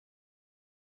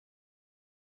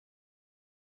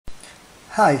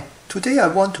Hi, today I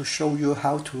want to show you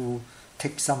how to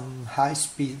take some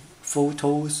high-speed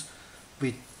photos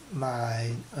with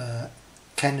my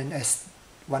Canon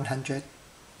S100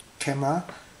 camera,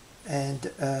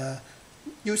 and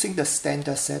using the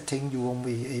standard setting you won't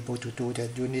be able to do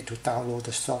that. You need to download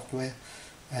the software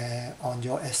on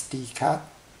your SD card.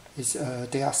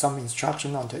 There are some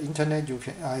instructions on the internet.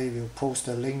 I will post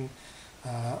the link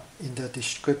in the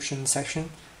description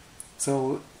section.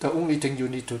 So the only thing you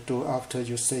need to do after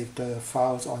you save the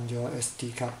files on your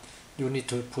SD card, you need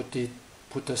to put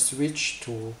the switch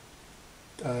to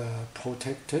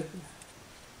protect it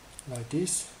like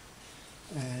this,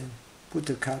 and put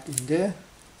the card in there.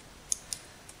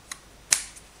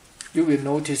 You will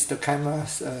notice the camera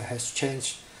has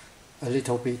changed a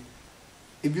little bit.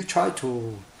 If you try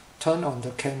to turn on the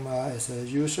camera as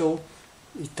usual,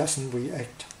 it doesn't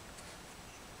react.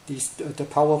 The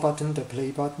power button, the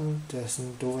play button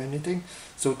doesn't do anything.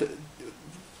 So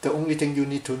the only thing you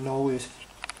need to know is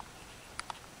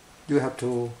you have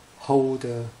to hold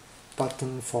the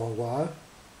button for a while,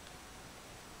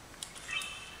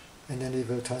 and then it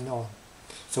will turn on.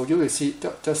 So you will see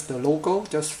just the logo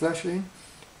just flashing,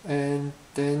 and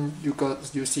then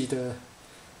you see the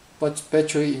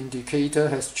battery indicator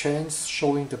has changed,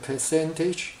 showing the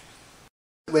percentage.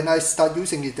 When I start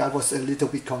using it, that was a little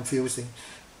bit confusing.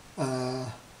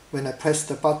 When I press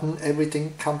the button,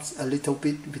 everything comes a little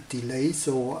bit with delay,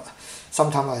 so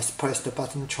sometimes I press the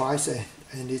button twice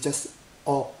and it just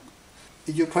off.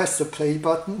 If you press the play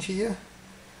button here,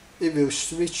 it will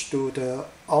switch to the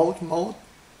out mode.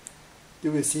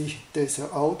 You will see there's an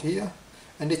out here,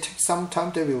 and it takes some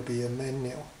time. There will be a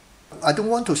menu. I don't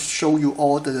want to show you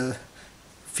all the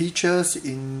features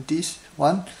in this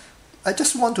one. I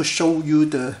just want to show you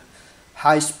the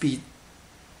high speed,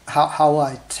 how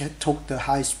I took the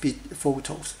high speed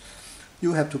photos.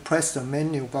 You have to press the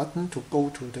menu button to go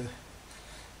to the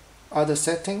other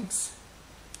settings.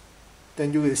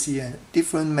 Then you will see a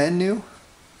different menu.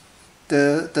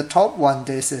 The top one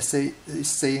is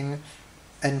saying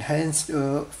enhance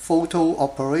photo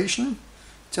operation.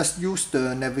 Just use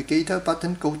the navigator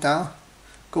button, go down,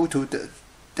 go to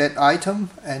that item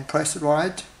and press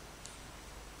right,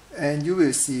 and you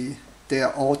will see they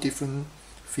are all different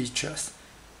features.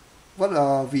 What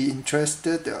are we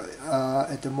interested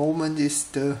at the moment is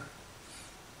the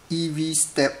EV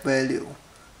step value.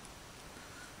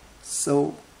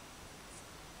 So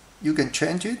you can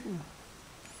change it,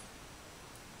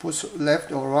 push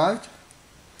left or right,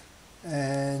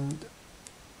 and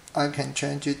I can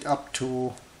change it up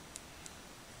to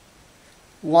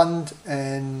 1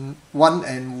 and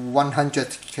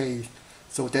 100K.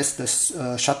 So that's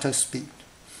the shutter speed.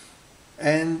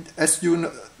 And as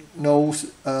you know,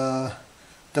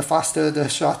 the faster the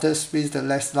shutter speed, the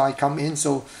less light come in.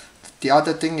 So the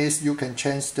other thing is you can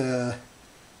change the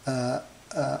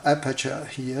aperture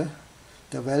here,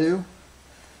 the value.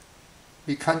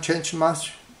 We can't change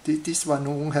much. This one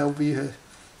won't help me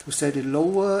to set it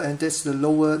lower, and that's the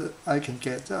lower I can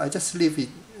get. I just leave it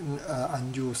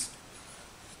unused.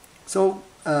 So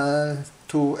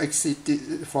to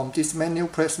exit from this menu,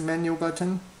 press menu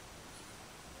button,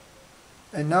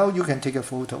 and now you can take a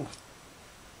photo.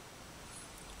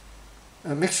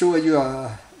 Make sure you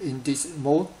are in this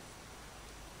mode.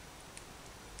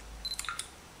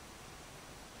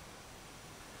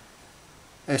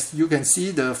 As you can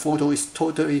see, the photo is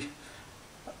totally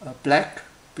black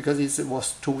because it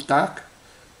was too dark.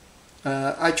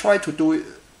 I tried to do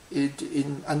it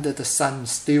under the sun,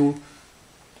 still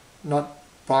not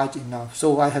bright enough,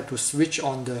 so I have to switch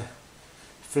on the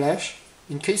flash.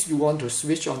 In case you want to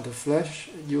switch on the flash,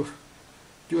 you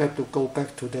have to go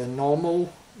back to the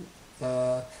normal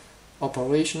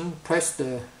operation, press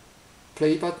the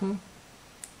play button,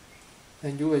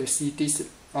 and you will see this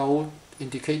out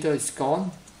indicator is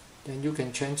gone. Then you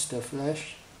can change the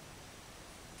flash.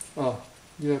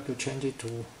 You have to change it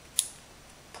to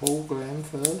program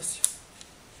first,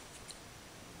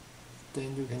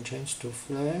 then you can change to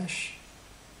flash.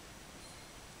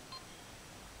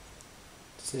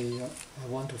 Say I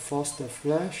want to force the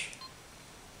flash,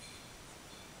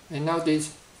 and now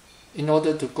in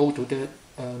order to go to that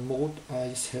mode,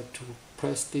 I have to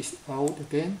press this out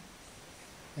again,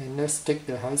 and let's take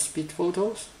the high speed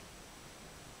photos.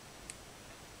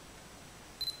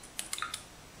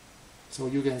 So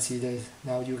you can see that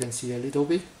now you can see a little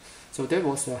bit. So that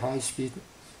was the high speed.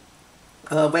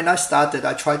 When I started,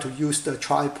 I tried to use the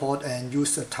tripod and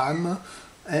use the timer.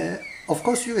 Of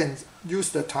course, you can use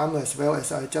the timer as well.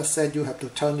 As I just said, you have to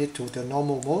turn it to the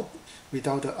normal mode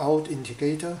without the out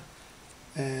indicator,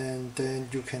 and then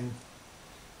you can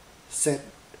set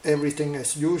everything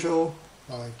as usual,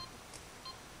 like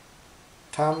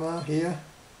timer here.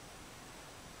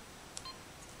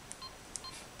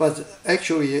 But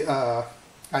actually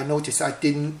I noticed I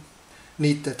didn't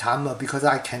need the timer because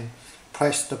I can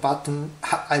press the button.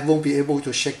 I won't be able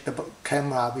to shake the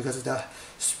camera because the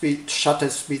shutter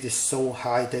speed is so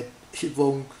high that it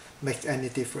won't make any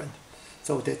difference.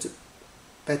 So that's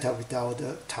better without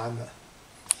the timer.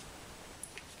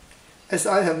 As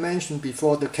I have mentioned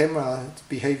before, the camera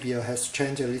behavior has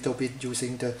changed a little bit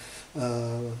using the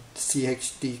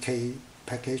CHDK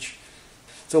package.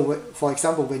 So for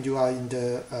example, when you are in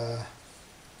the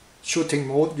shooting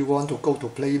mode, you want to go to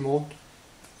play mode.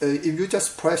 If you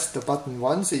just press the button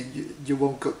once, you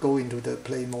won't go into the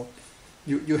play mode.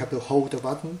 You have to hold the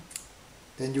button,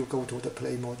 then you go to the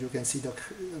play mode. You can see the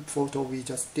photo we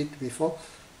just did before,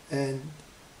 and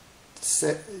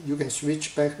you can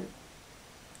switch back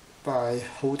by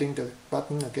holding the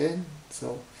button again.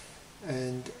 So,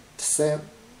 and same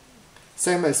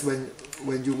as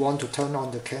when you want to turn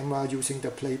on the camera using the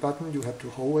play button, you have to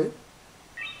hold it.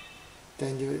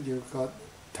 Then you got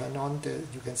turn on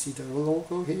you can see the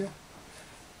logo here.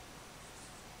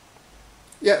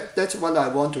 Yeah, that's what I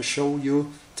want to show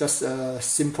you. Just a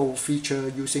simple feature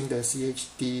using the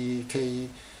CHDK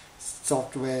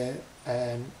software,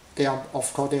 and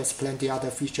of course there's plenty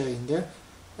other feature in there.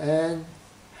 And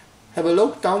have a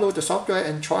look, download the software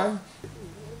and try.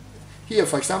 Here,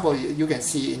 for example, you can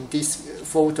see in this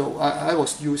photo, I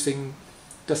was using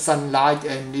the sunlight,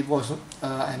 and it was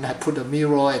and I put a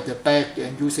mirror at the back,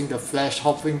 and using the flash,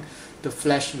 hoping the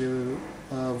flash will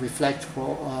reflect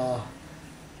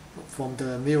from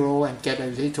the mirror and get a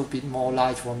little bit more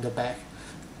light from the back.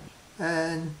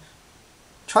 And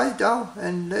try it out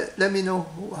and let me know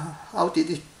how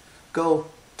did it go.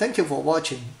 Thank you for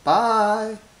watching.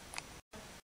 Bye.